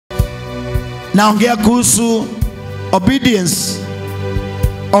naongea kuhusu obedience.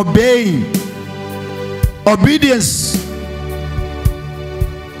 Obeying. Obedience.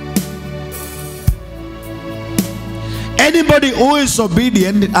 Anybody who is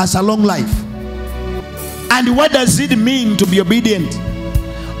obedient has a long life. And what does it mean to be obedient?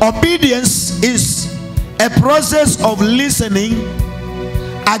 Obedience is a process of listening,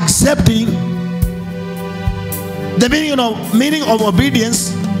 accepting. The meaning of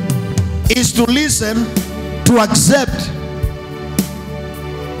obedience is to listen, to accept,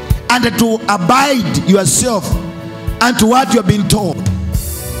 and to abide yourself unto what you have been told.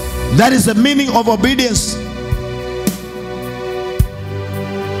 That is the meaning of obedience.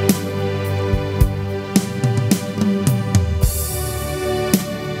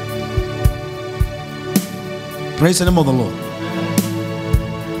 Praise the name of the Lord.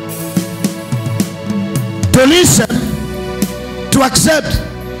 To listen, to accept.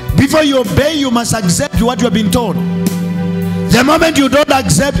 Before you obey, you must accept what you have been told. The moment you don't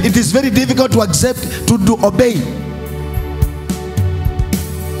accept, it is very difficult to accept, to obey.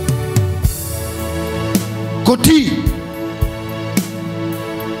 Kutii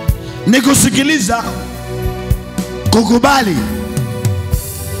ni kusikiliza, kukubali.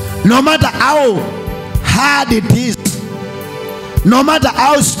 No matter how hard it is, no matter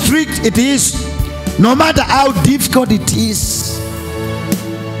how strict it is, no matter how difficult it is.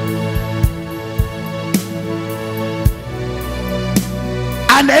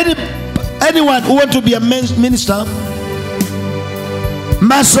 And anyone who wants to be a minister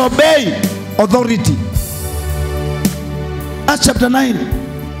must obey authority. Acts chapter 9.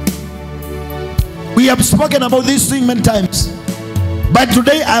 We have spoken about this thing many times, but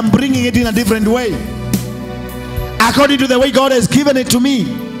today I'm bringing it in a different way, according to the way God has given it to me,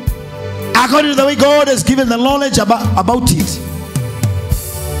 according to the way God has given the knowledge about it.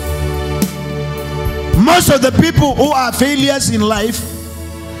 Most of the people who are failures in life,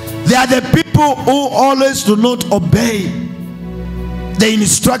 they are the people who always do not obey the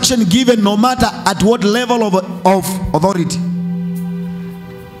instruction given, no matter at what level of authority.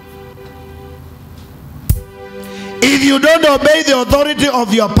 If you don't obey the authority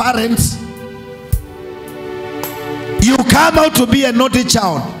of your parents, you come out to be a naughty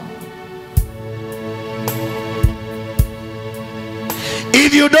child.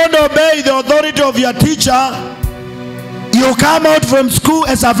 If you don't obey the authority of your teacher, you come out from school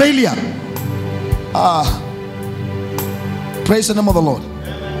as a failure. Praise the name of the Lord.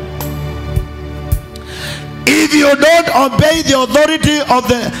 If you don't obey the authority of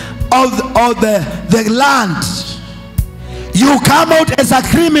the land, you come out as a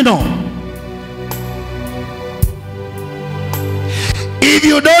criminal. If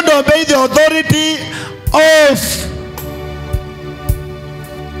you don't obey the authority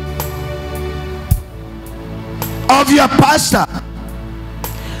of your pastor,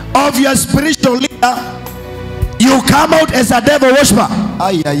 of your spiritual leader, you come out as a devil worshiper.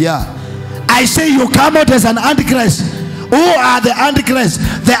 I say you come out as an antichrist. Who are the antichrists?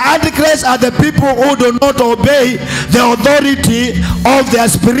 The antichrists are the people who do not obey the authority of their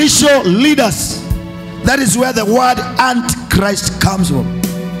spiritual leaders. That is where the word antichrist comes from.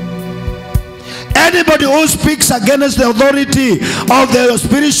 Anybody who speaks against the authority of the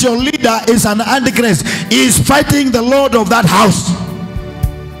spiritual leader is an antichrist. He is fighting the Lord of that house.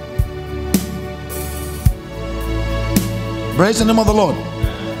 Praise the name of the Lord.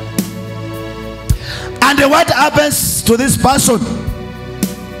 And what happens to this person?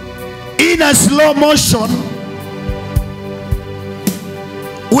 In a slow motion,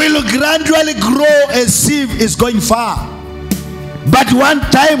 will gradually grow as if it's going far. But one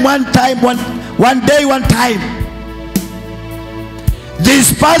day,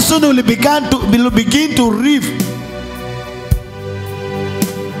 this person will begin to reap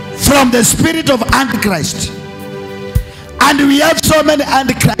from the spirit of Antichrist. And we have so many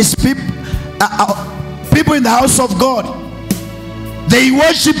Antichrist people in the house of God. They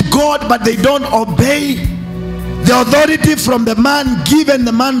worship God, but they don't obey the authority from the man given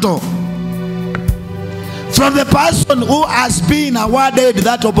the mantle, from the person who has been awarded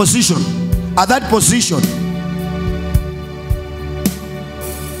that opposition, at that position.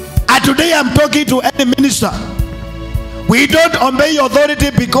 And today I'm talking to any minister. We don't obey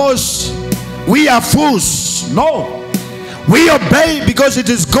authority because we are fools. No. We obey because it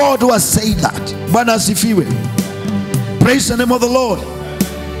is God who has said that. Praise the name of the Lord.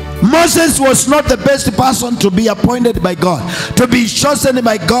 Moses was not the best person to be appointed by God, to be chosen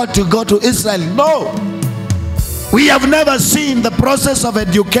by God to go to Israel. No. We have never seen the process of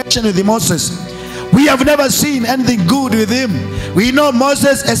education with Moses. We have never seen anything good with him. We know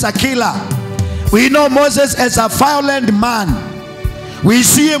Moses as a killer. We know Moses as a violent man. We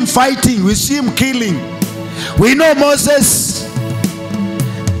see him fighting, we see him killing. We know Moses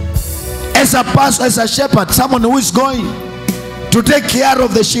as a pastor, as a shepherd, someone who is going to take care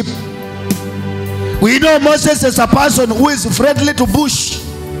of the sheep. We know Moses as a person who is friendly to bush.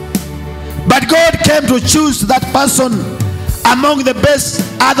 But God came to choose that person among the best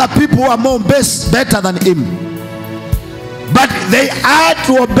other people who are better than him. But they had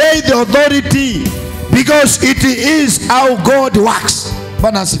to obey the authority, because it is how God works.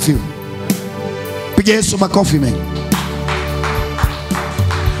 Bwana asifiwe. Piga Yesu makofi mengi.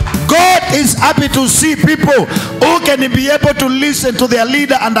 God is happy to see people who can be able to listen to their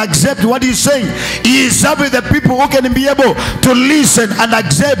leader and accept what he's saying. He is happy with the people who can be able to listen and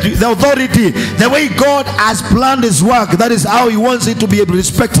accept the authority. The way God has planned his work, that is how he wants it to be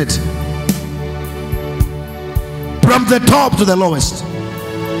respected. From the top to the lowest.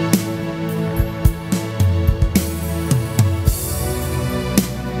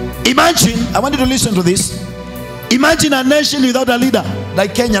 Imagine, I want you to listen to this. Imagine a nation without a leader,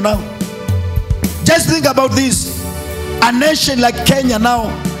 like Kenya now. Just think about this. A nation like Kenya now,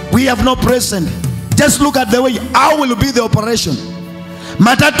 we have no president. Just look at the way, how will be the operation?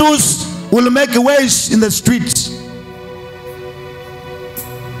 Matatus will make ways in the streets.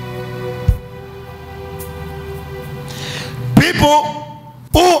 People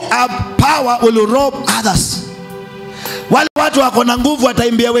who have power will rob others. Wale watu wako na nguvu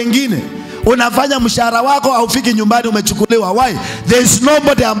wataimbia wengine. Unafanya mshahara wako haufiki nyumbani, umechukuliwa. Why? There is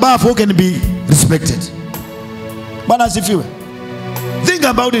nobody above who can be respected. Bwana asifiwe. Think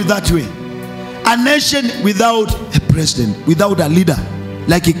about it that way. A nation without a president, without a leader,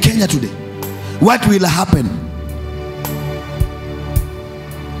 like in Kenya today, what will happen?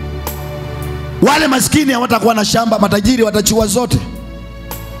 Wale maskini hawatakuwa na shamba, matajiri watachukua zote.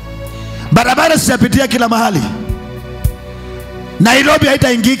 Barabara zitapitia kila mahali. Nairobi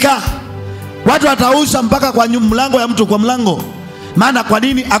haitaingika. Watu watauza mpaka kwa mlango ya mtu kwa mlango. Maana kwa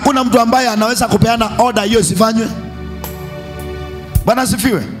nini? Hakuna mtu ambaye anaweza kupeana order hiyo sifanywe. Bwana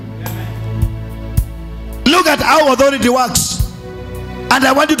asifiwe. Look at how authority works. And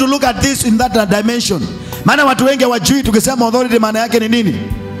I want you to look at this in that dimension. Maana watu wengi hawajui tukisema authority maana yake ni nini.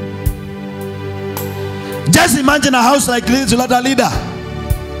 Just imagine a house like this without a leader.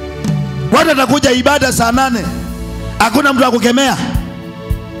 Watu watakuja ibada saa 8. Hakuna mtu akukemea.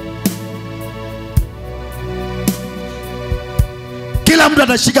 Kila mtu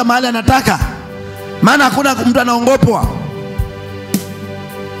atashika mahali anataka. Maana hakuna mtu anaongopwa.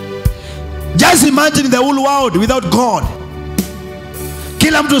 Just imagine the whole world without God.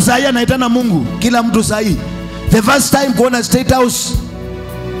 Kila mtu sahi anaitana Mungu. Kila mtu sahi. The first time kuona State House,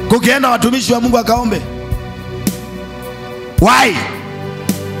 kukienda watumishi wa Mungu akaombe. Why?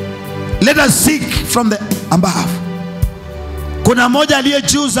 Let us seek from the above. Kuna moja aliye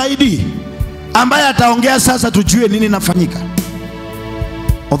juu zaidi ambaye ataongea sasa tujue nini nafanyika.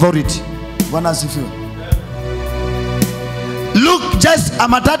 Authority. Bwana asifiwe. Look, just a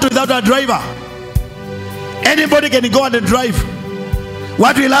matatu without a driver. Anybody can go and drive.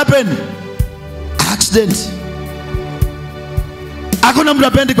 What will happen? Accident. Hakuna mtu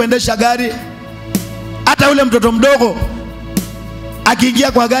apendi kuendesha gari. Hata ule mtoto mdogo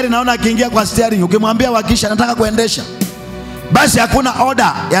akiingia kwa gari, naona akiingia kwa steering, ukimwambia wakisha nataka kuendesha, basi hakuna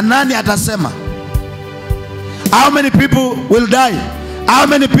order ya nani atasema. How many people will die? How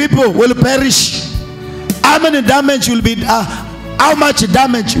many people will perish? How many damage will be how much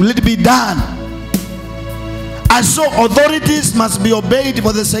damage will it be done? And so authorities must be obeyed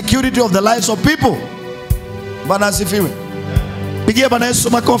for the security of the lives of people. Bwana asifiwe. Pigia Bwana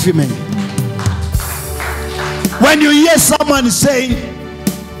Yesu makofi mengi. When you hear someone saying,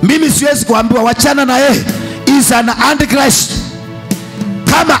 mimi siwezi kuambiwa wachana na yeye, is an antichrist.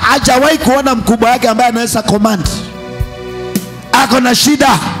 Kama hajawahi kuona mkubwa wake ambaye anaweza command, ako na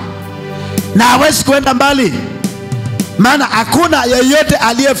shida na hawezi kwenda mbali. Maana hakuna yeyote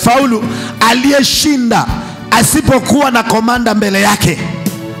aliyefaulu, aliyeshinda asipokuwa na komanda mbele yake.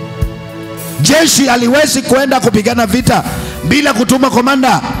 Jeshi aliwezi kwenda kupigana vita bila kutuma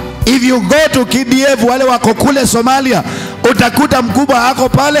komanda. If you go to KDF, wale wako kule Somalia, utakuta mkubwa hako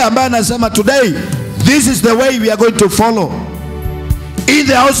pale ambaye anasema today this is the way we are going to follow. In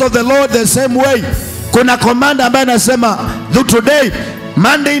the house of the Lord the same way, kuna komanda ambaye anasema today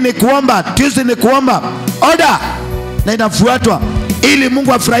Monday ni kuomba, Tuesday ni kuomba, order, na inafuatwa ili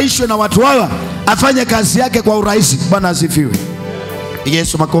Mungu afurahishwe na watu hawa, afanye kazi yake kwa urahisi. Bwana asifiwe.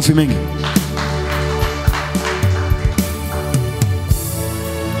 Yesu makofi mengi.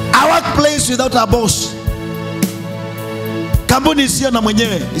 A workplace without a boss. Kampuni isiyo na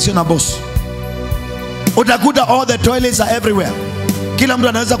mwenyewe, isiyo na boss. Utakuta all the toilets are everywhere. Kila mtu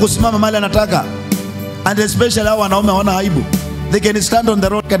anaweza kusimama mahali anataka. And especially hao wanaume hawana aibu. They can stand on the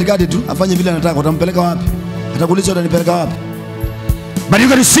road katikati tu afanye vile anataka. Utampeleka wapi? Atakuuliza utanipeleka wapi? But you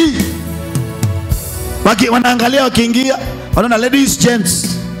can see wanaangalia wakiingia, wanaona ladies, gents.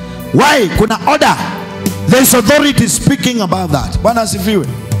 Why? Kuna order. There is authority speaking about that. Bwana asifiwe.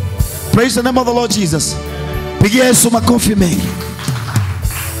 Praise the name of the Lord Jesus. Pigia Yesu makofi mengi.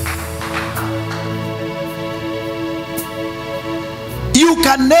 You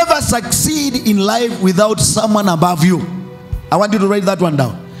can never succeed in life without someone above you. I want you to write that one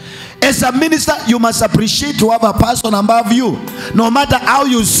down. As a minister, you must appreciate to have a person above you. No matter how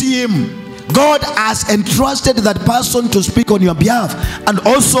you see him, God has entrusted that person to speak on your behalf and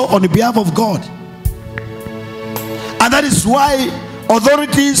also on the behalf of God. And that is why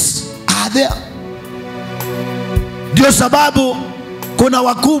authorities are there. Ndio sababu kuna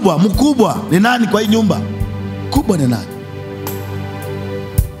wakubwa. Mkubwa ni nani kwa hii nyumba? Mkubwa ni nani?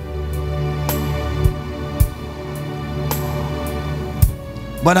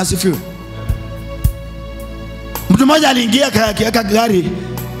 Bwana asifiwe. Mtu mmoja aliingia akiweka gari,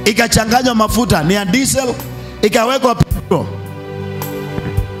 ikachanganywa mafuta ni ya diesel, ikawekwa petrol.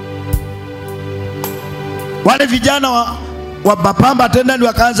 Wale vijana wa bapamba attendant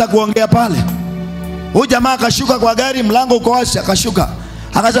wakaanza kuongea pale. Huyu jamaa akashuka kwa gari, mlango uko wazi, akashuka.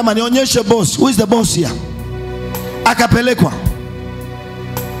 Akasema nionyeshe boss. Who is the boss here? Akapelekwa.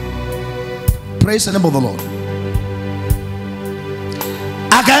 Praise the name of the Lord.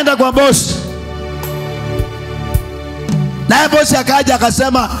 Akaenda kwa boss. Naye boss akaja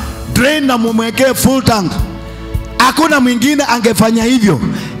akasema drain na mumwekee full tank. Hakuna mwingine angefanya hivyo.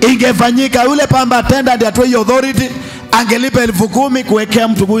 Ingefanyika yule pamba attendant atoe authority, angelipa 10,000 kuwekea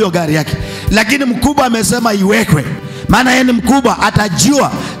mtu huyo gari yake. Lakini mkubwa amesema iwekwe. Maana yeye ni mkubwa,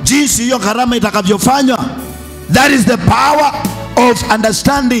 atajua jinsi hiyo gharama itakavyofanywa. That is the power of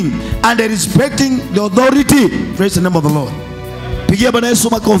understanding and respecting the authority. Praise the name of the Lord. Pigia Bwana Yesu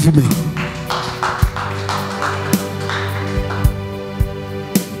makofi mengi.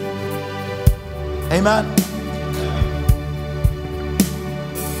 Amen.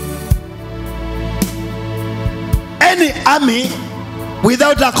 Any army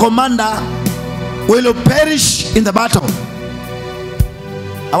without a commander will perish in the battle.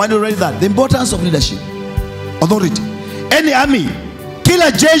 I want to read that. The importance of leadership, authority. Any army,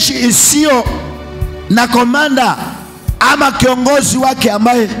 kila jeshi isio na commander ama kiongozi wake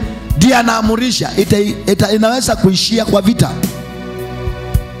ambaye ndiye anaamurisha inaweza kuishia kwa vita.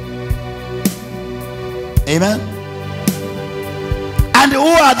 Amen. And who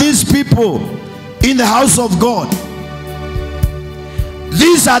are these people in the house of God?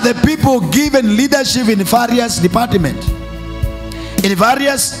 These are the people given leadership in various departments. In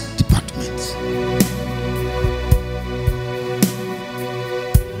various departments.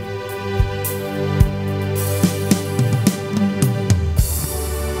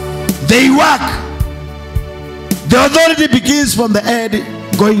 They work. The authority begins from the head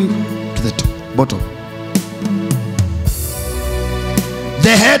going to the bottom.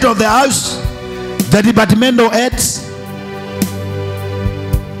 The head of the house, the departmental heads,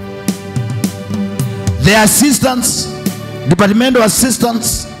 the assistants, departmental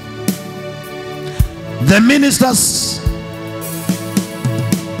assistants, the ministers,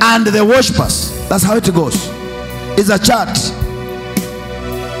 and the worshippers. That's how it goes. It's a chart.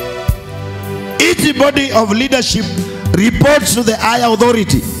 Each body of leadership reports to the higher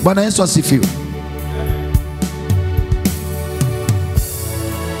authority. Bwana Yesu asifiwe.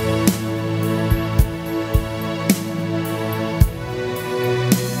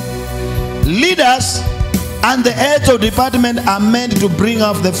 Leaders and the heads of department are meant to bring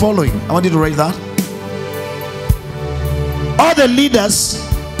up the following. I want you to write that. All the leaders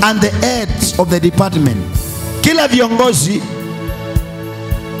and the heads of the department, kila viongozi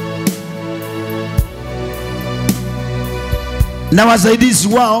na wasaidizi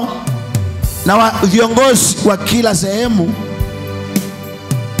wao na viongozi wa kila sehemu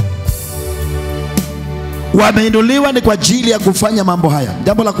wameinuliwa ni kwa ajili ya kufanya mambo haya.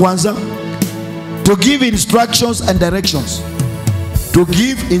 Jambo la kwanza, to give instructions and directions. To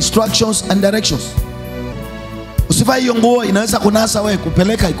give instructions and directions. Usifai hiyo nguo inaweza kunasa wewe,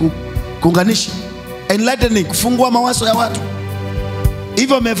 kupeleka kuunganisha. Enlightening, kufungua mawazo ya watu.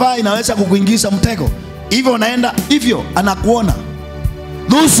 Hivyo umevaa inaweza kukuingiza mtego. Hivyo unaenda hivyo anakuona.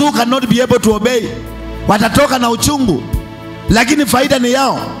 Those who cannot be able to obey watatoka na uchungu, lakini faida ni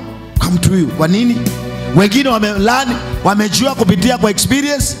yao. Come to you. Kwa nini? Wengine wamelani, wamejua kupitia kwa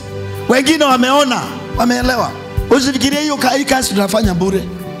experience. Wengine wameona, wameelewa. Usifikirie hiyo kazi tunafanya bure.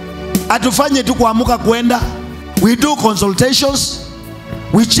 Atufanye tu kuamuka kwenda. We do consultations.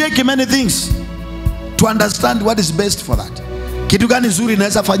 We check many things to understand what is best for that. Kitu gani nzuri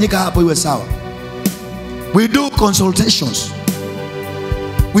inaweza fanyika hapo iwe sawa. We do consultations.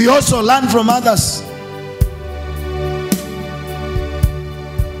 We also learn from others.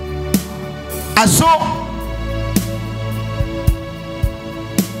 And so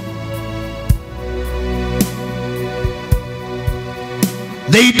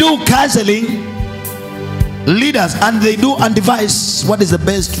they do counseling, leaders, and they do advise what is the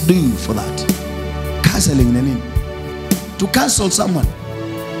best to do for that. Counseling nini? To counsel someone.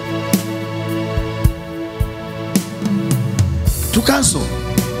 To counsel.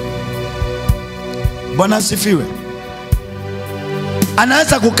 Bwana asifiwe.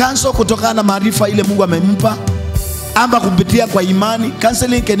 Anaweza kucancel kutokana na maarifa ile Mungu amempa, ama kupitia kwa imani.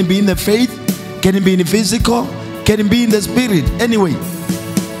 Counseling can be in the faith, can be in the physical, can be in the spirit. Anyway,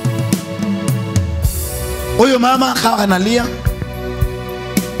 huyo mama akawa analia.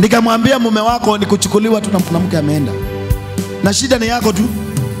 Nikamwambia mume wako ni kuchukuliwa tu na mwanamke ameenda. Na shida ni yako tu.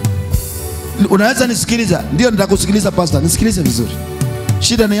 Unaweza nisikiliza? Ndio nitakusikiliza pastor, nisikilize vizuri.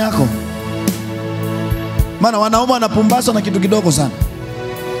 Shida ni yako. Maana wanaume wanapumbazwa na kitu kidogo sana.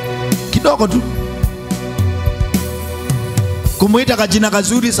 Kidogo tu. Kumuita kajina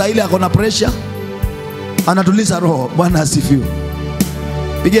kazuri saa ile akona pressure. Anatuliza roho. Bwana asifiwe.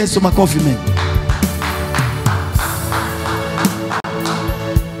 Piga Yesu makofi mengi.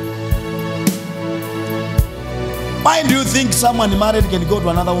 Why do you think someone married can go to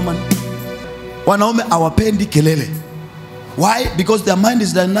another woman? Wanaume hawapendi kelele. Why? Because their mind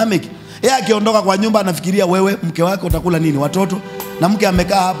is dynamic. Yeye akiondoka kwa nyumba anafikiria wewe, mke wako utakula nini, watoto, na mke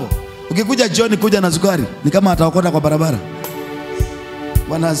amekaa hapo. Ukikuja jioni kuja na sukari, ni kama ataokota kwa barabara.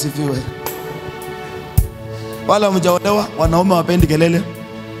 Bwana asifiwe. Wala mjaolewa, wanaume hawapendi kelele.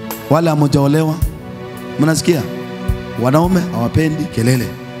 Wala mjaolewa, mnasikia? Wanaume hawapendi kelele.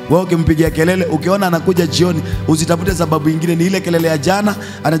 Wewe ukimpigia kelele, ukiona anakuja jioni, usitafute sababu nyingine, ni ile kelele ya jana,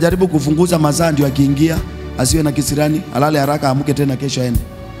 anajaribu kufunguza masaa ndio akiingia, asiwe na kisirani, alale haraka amuke tena kesho aende.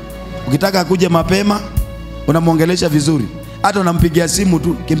 Ukitaka akuje mapema, unamuongelesha vizuri. Hata unampigia simu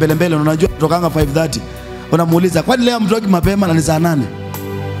tu kimbele mbele, unajua tokanga 5:30. Unamuuliza, "Kwani leo mtoki mapema na ni saa 8?"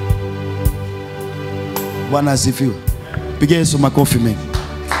 Bwana asifiwe. Pigia Yesu makofi mengi.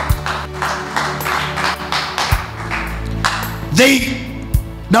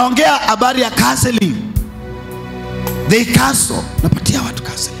 Naongea habari ya counseling. They counsel. Napatia watu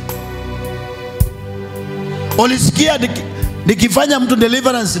counseling. Ulisikia nikifanya mtu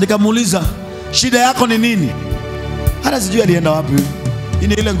deliverance, nikamuuliza shida yako ni nini? Hata sijui alienda wapi.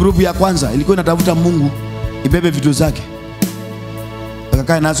 Ile group ya kwanza ilikuwa inatafuta Mungu ibebe vitu zake.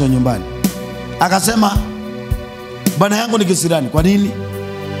 Akakaa nazo nyumbani. Akasema, bwana yangu ni kisirani. Kwa nini?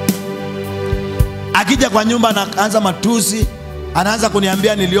 Akija kwa nyumba na anza matusi, anaanza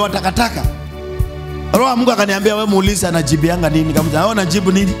kuniambia nilio takataka. Roho Mungu akaniambia wewe muulize anajibianga nini. Nikamwambia wewe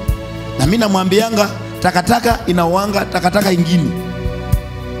unajibu nini? Na mimi namwambianga takataka inauanga takataka ingine.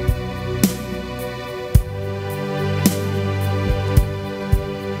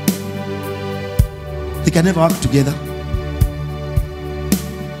 They can never work together.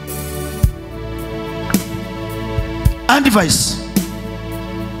 Advice.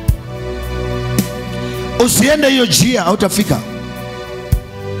 Usiende hiyo njia hautafika.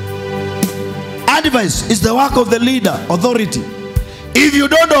 Advice is the work of the leader, authority. If you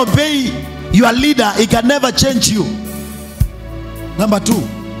don't obey your leader, he can never change you. Number 2,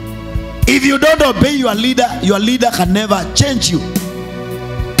 if you don't obey your leader can never change you.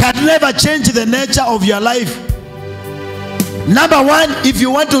 Can never change the nature of your life. Number 1, if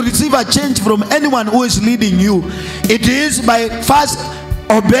you want to receive a change from anyone who is leading you, it is by first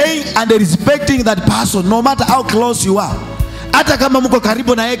obeying and respecting that person, no matter how close you are. Hata kama mko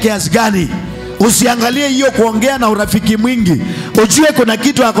karibu na yeye kiasi gani, usiangalie hiyo kuongea na urafiki mwingi. Ujue kuna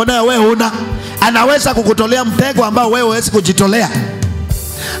kitu ako nayo wewe huna. Anaweza kukutolea mtego ambao wewe huwezi kujitolea.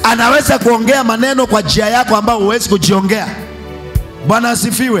 Anaweza kuongea maneno kwa njia yako ambao huwezi kujiongea. Bwana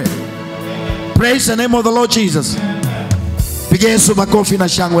asifiwe. Praise the name of the Lord Jesus. Piga Yesu makofi na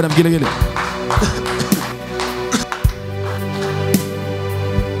shangwe na mgelegele.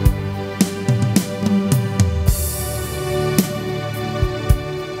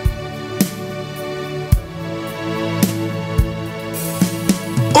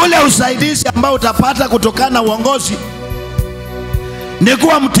 Ule usaidizi ambao utapata kutokana na uongozi ni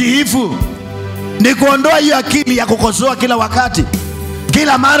kuwa mtiifu, ni kuondoa hiyo akili ya kukosoa kila wakati.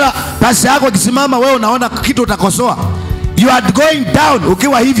 Kila mara pasi yako ikisimama wewe unaona kitu utakosoa. You are going down.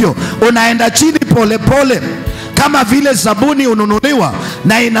 Ukiwa hivyo unaenda chini pole pole, kama vile sabuni ununuliwa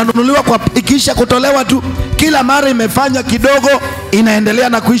na inanunuliwa kwa ikisha kutolewa tu, kila mara imefanya kidogo, inaendelea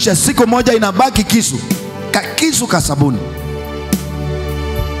na kuisha. Siku moja inabaki kisu ka sabuni.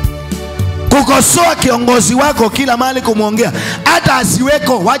 Kukosoa kiongozi wako kila mahali, kumwongea, hata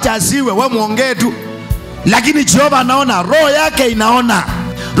asiweko, wacha asiwe, wewe muongee tu. Lakini Jehova anaona, roho yake inaona,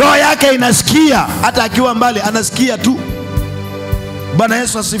 roho yake inasikia, hata akiwa mbali anasikia tu. Bwana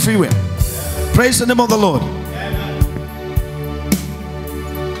Yesu asifiwe. Praise the name of the Lord.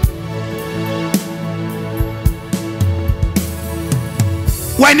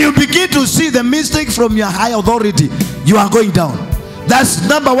 When you begin to see the mistake from your high authority, you are going down. That's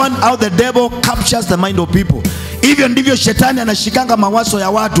number one, how the devil captures the mind of people. Hivyo ndivyo shetani anashikanga mawazo ya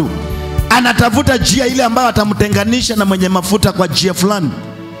watu. Anatafuta njia ile ambayo atamtenganisha na mwenye mafuta kwa njia fulani.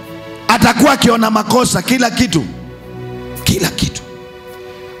 Atakuwa akiona makosa kila kitu.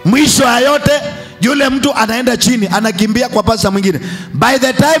 Mwisho ya yote, yule mtu anaenda chini, anakimbia kwa pasa mwingine. By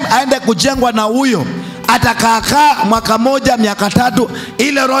the time aende kujengwa na huyo, atakakaa mwaka moja, miaka 3,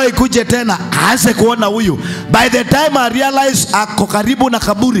 ile roho ikuje tena aanze kuona huyu. By the time I realize ako karibu na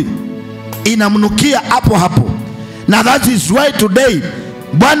kaburi, inamnukia hapo. Na that is why today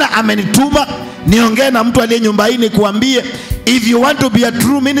Bwana amenituma niongee na mtu aliye nyumbaini kuambie, if you want to be a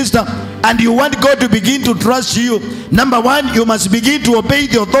true minister and you want God to begin to trust you, number one, you must begin to obey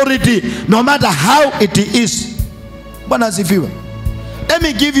the authority no matter how it is. Bwana asifiwe. Let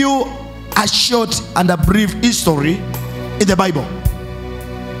me give you a short and a brief history in the Bible.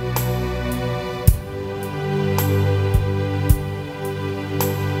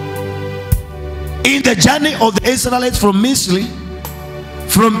 In the journey of the Israelites from Misri,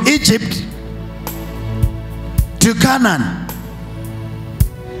 from Egypt to Canaan,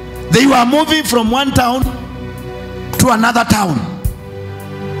 they were moving from one town to another town,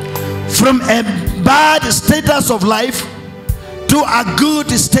 from a bad status of life to a good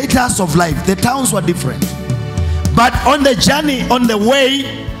status of life. The towns were different, but on the journey, on the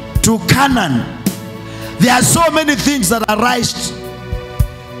way to Canaan, there are so many things that arise,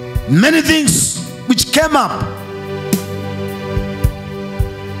 many things which came up,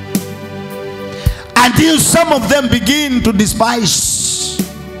 until some of them begin to despise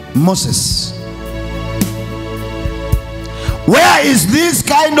Moses. Where is this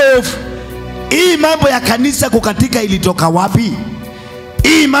kind of, hii mambo ya kanisa kukatika ilitoka wapi?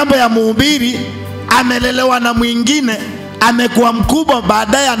 Hii mambo ya mhubiri amelelewa na mwingine, amekuwa mkubwa,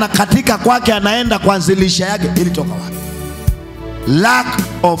 baadaye anakatika kwake, anaenda kuanzilisha yake, ilitoka wapi? Lack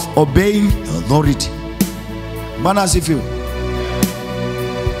of obeying authority. Bwana asifiwe.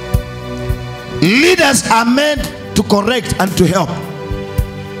 Leaders are meant to correct and to help.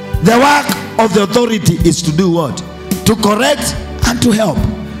 The work of the authority is to do what? To correct and to help.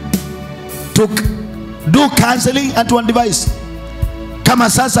 To do counseling and to advise. Kama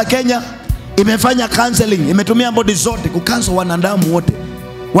sasa Kenya imefanya counseling, imetumia bodi zote kukansel wanadamu wote,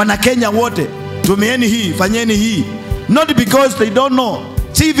 wana Kenya wote, tumieni hii, fanyeni hii. Not because they don't know.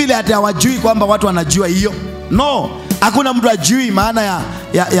 Si vile ati hawajui kwamba watu wanajua hiyo. No, hakuna mtu ajui maana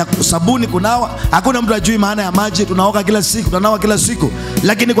ya sabuni kunawa, hakuna mtu ajui maana ya maji tunaoga kila siku, tunanawa kila siku.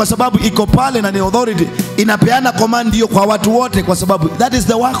 Lakini kwa sababu iko pale na ni authority, inapeana command hiyo kwa watu wote, kwa sababu that is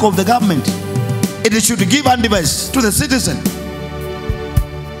the work of the government. It should give advice to the citizen.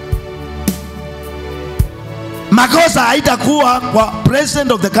 Makosa haitakuwa kwa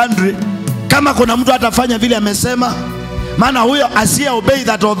president of the country kama kuna mtu atafanya vile amesema, maana huyo asiye obey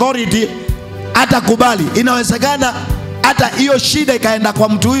that authority atakubali. Inawezekana hata hiyo shida ikaenda kwa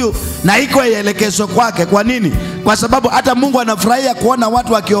mtu huyu na iko ielekezwe kwake. Kwa nini? Kwa sababu hata Mungu anafurahia kuona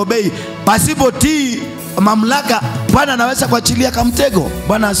watu wakiobei. Pasipotii mamlaka, Bwana anaweza kuachilia kamtego.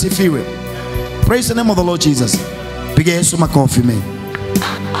 Bwana asifiwe. Praise the name of the Lord Jesus. Piga Yesu makofi mengi.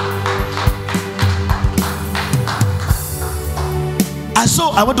 And so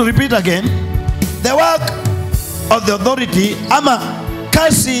I want to repeat again, the work of the authority, ama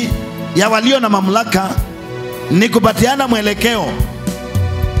kazi ya walio na mamlaka, ni kupatiana mwelekeo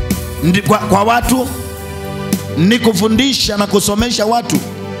kwa watu, ni kufundisha na kusomesha watu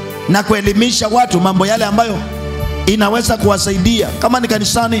na kuelimisha watu mambo yale ambayo inaweza kuwasaidia. Kama ni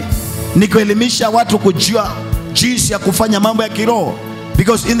kanisani, ni kuelimisha watu kujua jinsi ya kufanya mambo ya kiroho,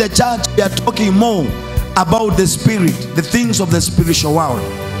 because in the church we are talking more about the spirit, the things of the spiritual world.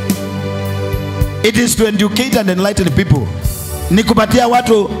 It is to educate and enlighten people. Ni kupatia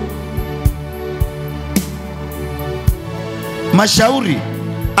watu mashauri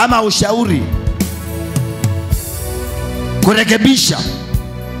ama ushauri, kurekebisha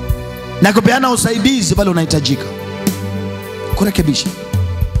na kupeana usaidizi pale unahitajika.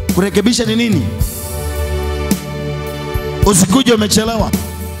 Kurekebisha ni nini? Usikuje umechelewa.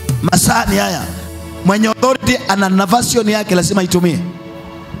 Masaa ni haya. Mwenye authority ana nafasi yake, lazima itumie.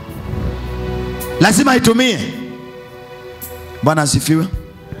 Lazima itumie. Bwana asifiwe.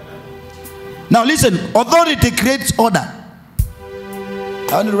 Now listen, authority creates order.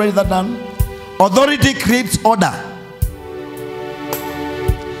 I want you to write that down. Authority creates order.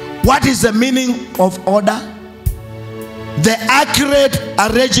 What is the meaning of order? The accurate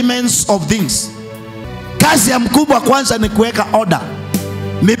arrangements of things. Kazi ya mkubwa kwanza ni kuweka order.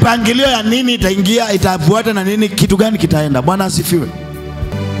 Mipangilio ya nini itaingia, itafuata na nini, kitu gani kitaenda. Bwana asifiwe.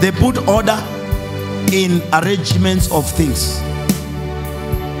 They put order in arrangements of things.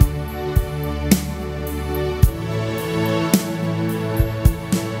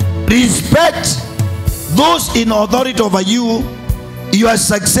 Respect those in authority over you. Your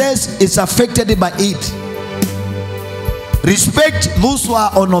success is affected by it. Respect those who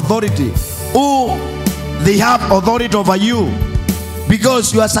are on authority, who they have authority over you,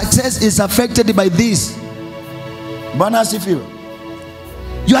 because your success is affected by this. Bwana asifiwe.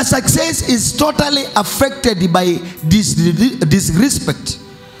 Your success is totally affected by this disrespect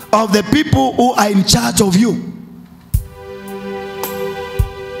of the people who are in charge of you.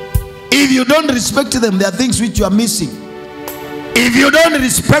 If you don't respect them, there are things which you are missing. If you don't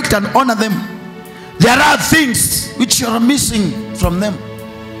respect and honor them, there are things which you are missing from them.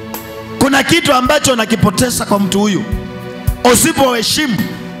 Kuna kitu ambacho nakipoteza kwa mtu huyu. Usipoheshimu,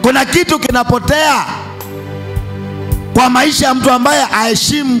 kuna kitu kinapotea kwa maisha ya mtu ambaye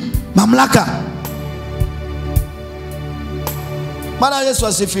aheshimu mamlaka. Bwana Yesu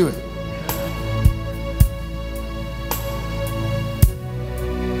asifiwe.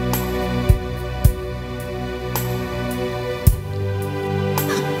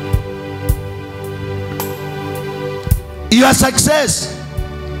 Your success,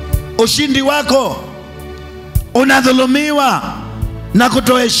 ushindi wako, unadhulumiwa na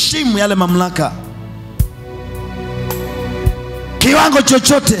kutoheshimu yale mamlaka. Kiwango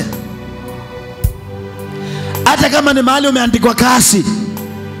chochote, hata kama ni mahali umeandikwa kasi,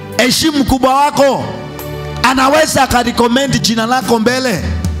 heshimu mkubwa wako. Anaweza akarecommend jina lako mbele,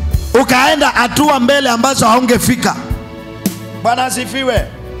 ukaenda hatua mbele ambazo haungefika. Bwana asifiwe.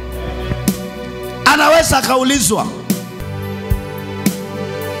 Anaweza akaulizwa.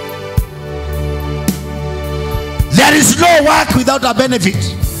 There is no work without a benefit.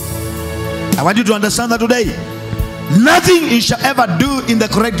 I want you to understand that today. Nothing you shall ever do in the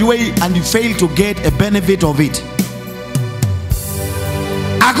correct way and you fail to get a benefit of it.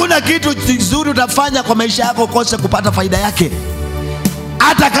 Hakuna kitu kizuri utafanya kwa maisha yako ukose kupata faida yake.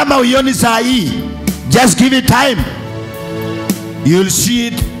 Hata kama uioni saa hii, just give it time. You'll see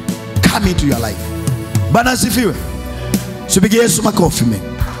it come into your life. Bwana asifiwe. Tupigie Yesu makofi mengi.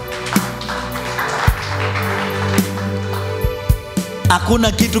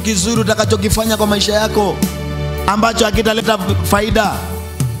 Hakuna kitu kizuri utakachokifanya kwa maisha yako ambacho hakitaleta faida.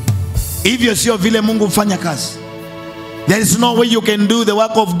 Hivyo sio vile Mungu hufanya kazi. There is no way you can do the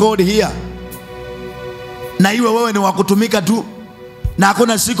work of God here na iwe wewe ni wakutumika tu, na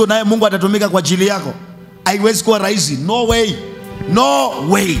hakuna siku naye Mungu atatumika kwa ajili yako. Haiwezi kuwa rahisi. No way. No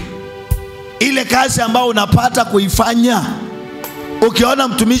way. Ile kazi ambayo unapata kuifanya, ukiona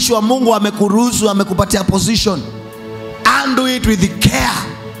mtumishi wa Mungu amekuruhusu, amekupatia position, and do it with care,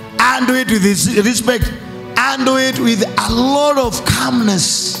 and do it with respect, and do it with a lot of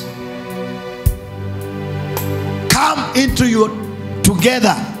calmness. Come into your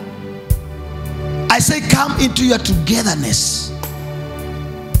together. I say come into your togetherness,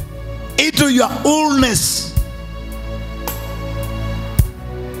 into your wholeness.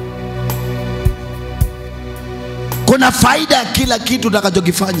 Kuna faida ya kila kitu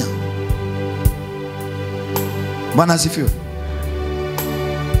utakachokifanya. Bwana asifiwe.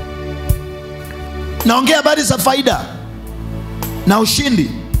 Naongea habari za faida na ushindi.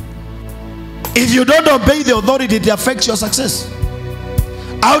 If you don't obey the authority, it affects your success.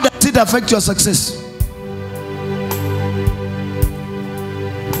 How does it affect your success?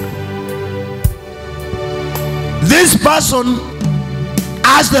 This person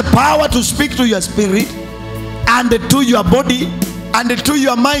has the power to speak to your spirit and to your body and to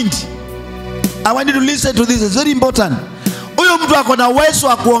your mind. I want you to listen to this. It's very important. Huyo mtu ako na uwezo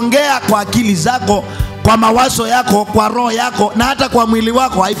wa kuongea kwa akili zako, kwa mawazo yako, kwa roho yako, na hata kwa mwili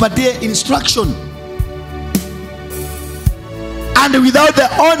wako, aipatie instruction. And without the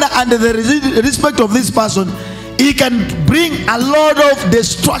honor and the respect of this person, he can bring a lot of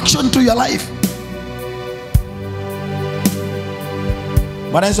destruction to your life.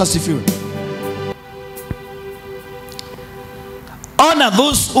 Bwana Yesu asifiwe. Honor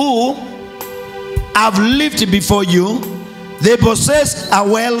those who have lived before you They possess a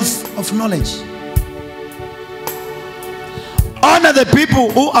wealth of knowledge. Honor the people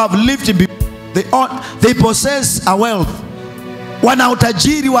who have lived in. They possess a wealth. Wana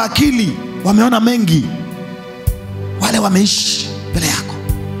utajiri wa akili, wameona mengi. Wale wameishi mbele yako.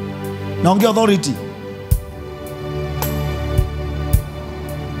 Naongea authority.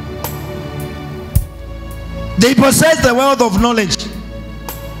 They possess the wealth of knowledge.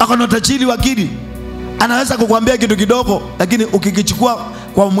 Akona utajiri wa akili. Anaweza kukuambia kitu kidogo, lakini ukikichukua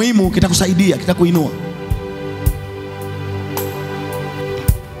kwa muhimu kitakusaidia, kitakuinua.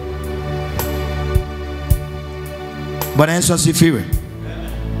 Bwana Yesu asifiwe.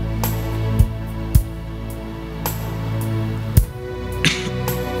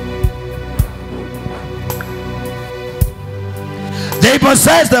 They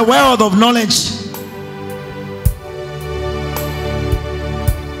possess the wealth of knowledge.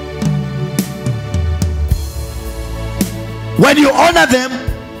 When you honor them,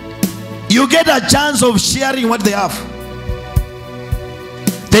 you get a chance of sharing what they have.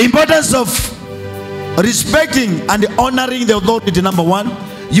 The importance of respecting and honoring the authority. Number one,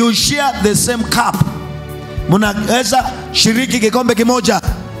 you share the same cup. Munaweza shiriki kikombe kimoja.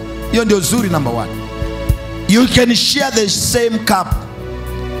 Hiyo ndio zuri. Number one, you can share the same cup.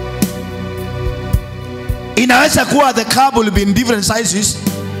 Inaweza kuwa the cup will be in different sizes.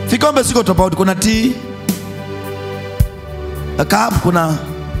 Vikombe siko tofauti. Kuna tea a cup, kuna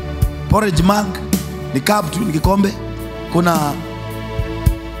porridge mug, ni cup tu, ni kikombe. Kuna,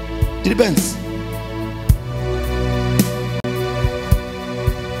 it depends.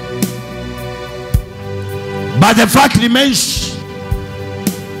 But the fact remains,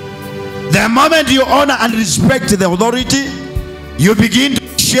 the moment you honor and respect the authority, you begin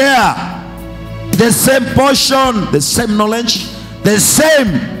to share the same portion, the same knowledge, the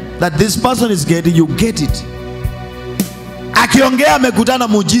same that this person is getting, you get it. Akiongea amekutana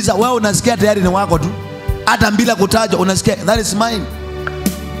muujiza, wewe unasikia tayari ni wako tu. Hata bila kutaja unasikia that is mine.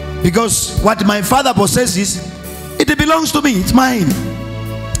 Because what my father possesses, it belongs to me, it's mine.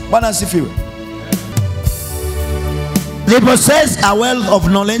 Bwana asifiwe. They possess a wealth of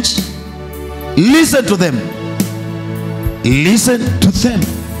knowledge. Listen to them. Listen to them.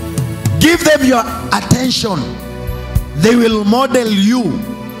 Give them your attention. They will model you.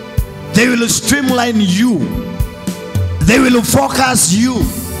 They will streamline you. They will focus you.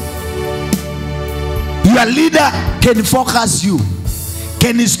 Your leader can focus you,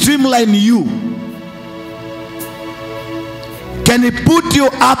 can streamline you, can put you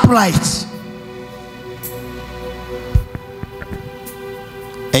upright.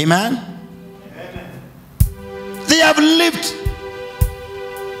 Amen. They have lived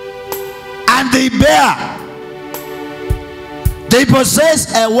and they bear. They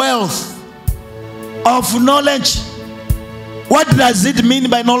possess a wealth of knowledge. What does it mean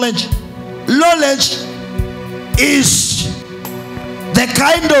by knowledge? Knowledge is the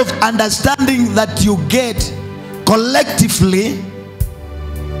kind of understanding that you get collectively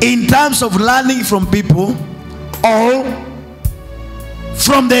in terms of learning from people or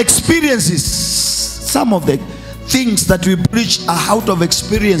from the experiences. Some of the things that we preach are out of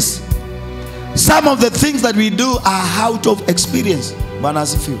experience. Some of the things that we do are out of experience.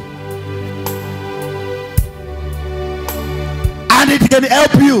 And it can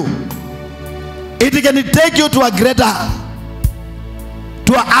help you. It can take you to a greater,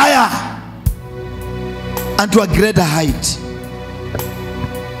 to a higher, and to a greater height.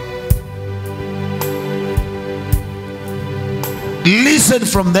 Listen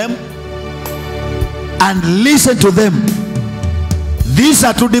from them and listen to them. These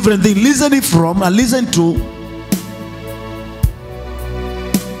are two different things. Listening from and listen to.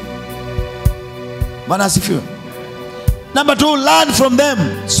 Bwana asifiwe. Number two, learn from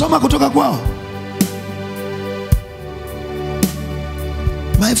them. Soma kutoka kwao.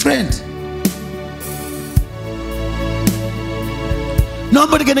 My friend,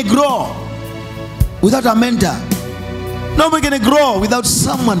 nobody can grow without a mentor. Nobody can grow without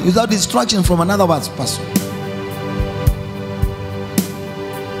someone, without instruction from another person.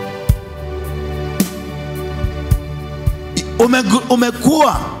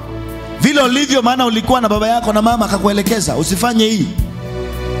 Umekuwa vile ulivyo maana ulikuwa na baba yako na mama akakuelekeza usifanye hii.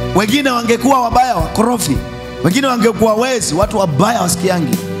 Wengine wangekuwa wabaya wakorofi, wengine wangekuwa wezi, watu wabaya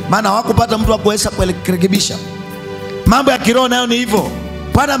wasikiangi, maana hawakupata mtu wa kuweza kurekebisha. Mambo ya kiroho nayo ni hivyo.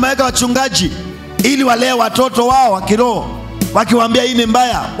 Bwana ameweka wachungaji ili walee watoto wao wa kiroho, wakiwaambia hii ni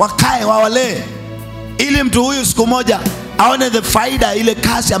mbaya, wakae wawalee, ili mtu huyu siku moja aone the faida ile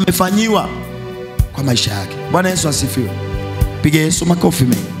kazi amefanyiwa kwa maisha yake. Bwana Yesu asifiwe. Piga Yesu makofi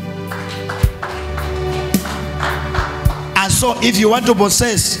mengi. As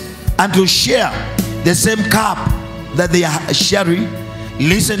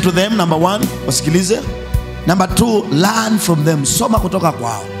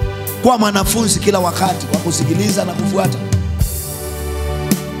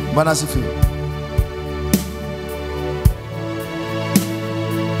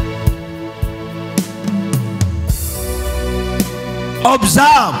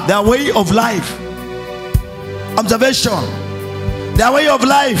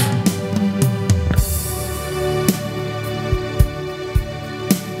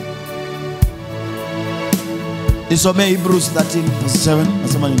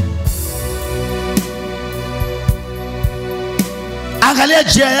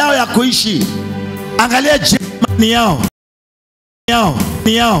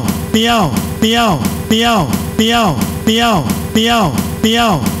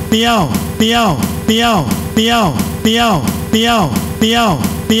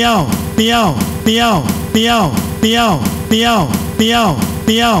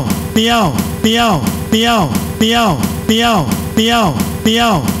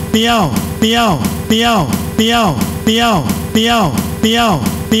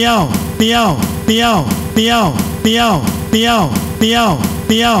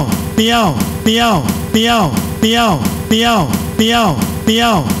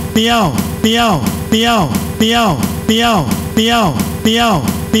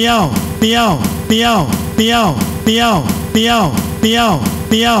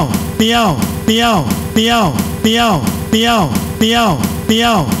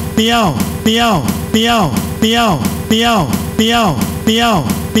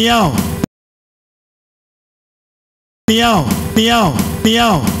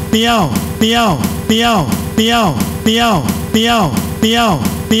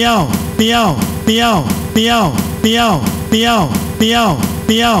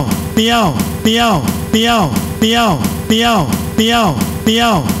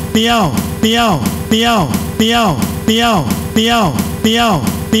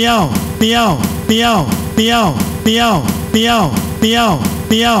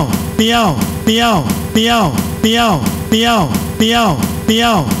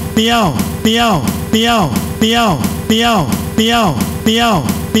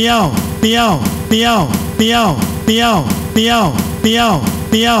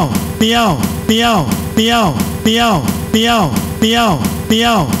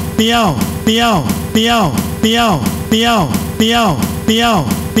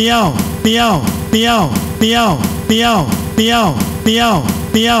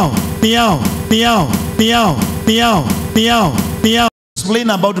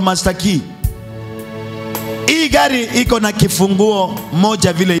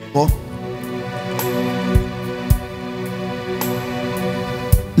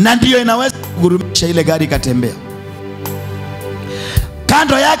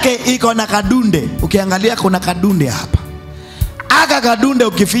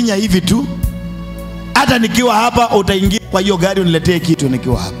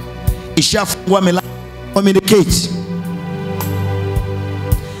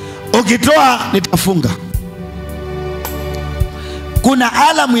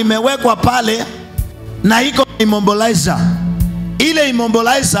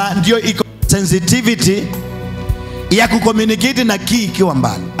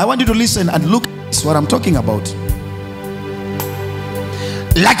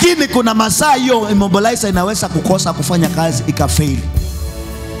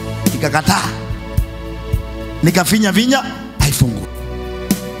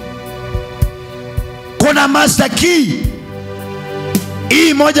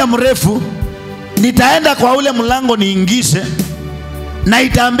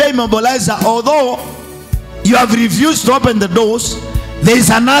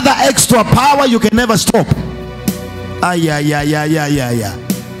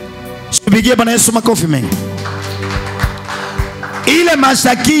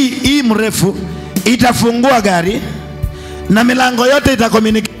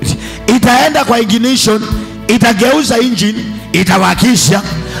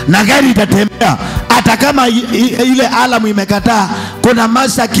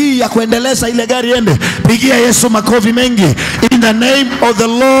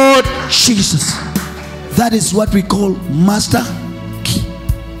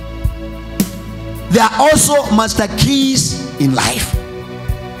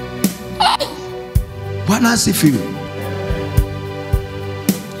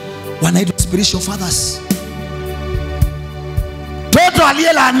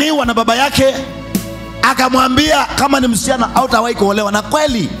akamwambia kama ni msichana hautawahi kuolewa, na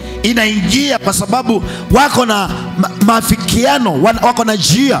kweli inaingia kwa sababu wako na maafikiano, wako na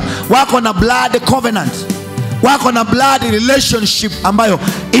jia, wako na blood covenant, wako na blood relationship ambayo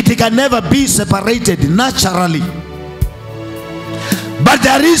it can never be separated naturally. But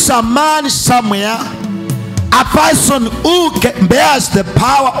there is a man somewhere, a person who bears the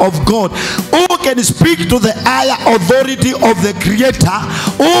power of God, who can speak to the higher authority of the Creator,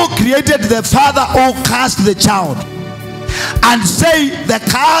 who created the father who cast the child, and say the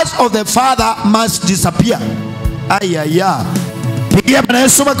curse of the father must disappear. Ayaya, pigia Bwana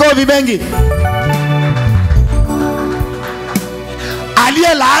Yesu makofi mengi.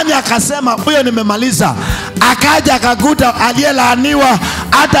 Aliyelaani akasema huyo nimemaliza. Akaja akakuta aliyelaaniwa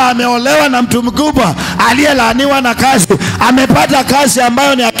hata ameolewa na mtu mkubwa, aliyelaaniwa na kazi amepata kazi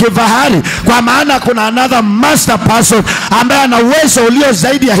ambayo ni ya kifahari, kwa maana kuna another master person ambaye ana uwezo ulio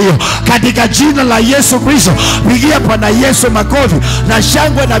zaidi ya hiyo. Katika jina la Yesu Kristo, pigia Bwana Yesu makofi na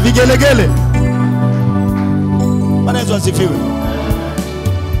shangwe na vigelegele. Bwana Yesu asifiwe.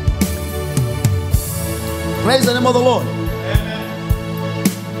 Praise the name of the Lord.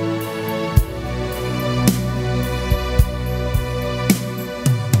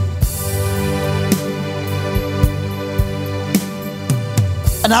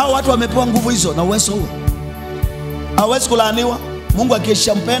 Na hao watu wamepewa nguvu hizo na uwezo huo. Hawezi kulaaniwa. Mungu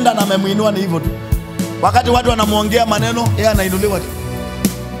akishampenda na amemuinua ni hivyo tu. Wakati watu wanamuongea maneno, yeye anainuliwa tu.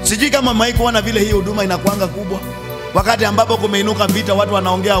 Sijui kama mwahi kuona vile hii huduma inakuanga kubwa. Wakati ambapo kumeinuka vita, watu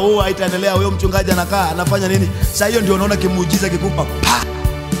wanaongea haitaendelea, huyo mchungaji anakaa anafanya nini? Sasa hiyo ndio unaona kimuujiza kikupa.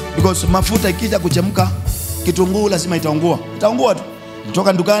 Because mafuta ikija kuchemka, kitunguu lazima itaungua. Itaungua tu.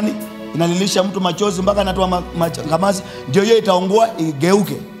 Kutoka dukani inalilisha mtu machozi mpaka anatoa makamasi, ndio hiyo itaungua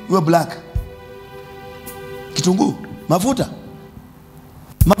igeuke iwe black. Kitunguu, mafuta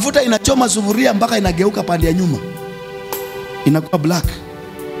inachoma sufuria mpaka inageuka pande ya nyuma, inakuwa black.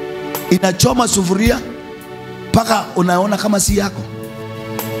 Inachoma sufuria mpaka unaona kama si yako.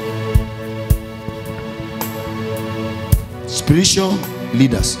 Spiritual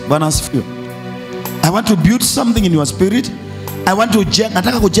leaders, Bwana asifiwe. I want to build something in your spirit. I want to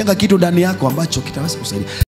nataka kujenga kitu ndani yako ambacho kitaweza kusaidia.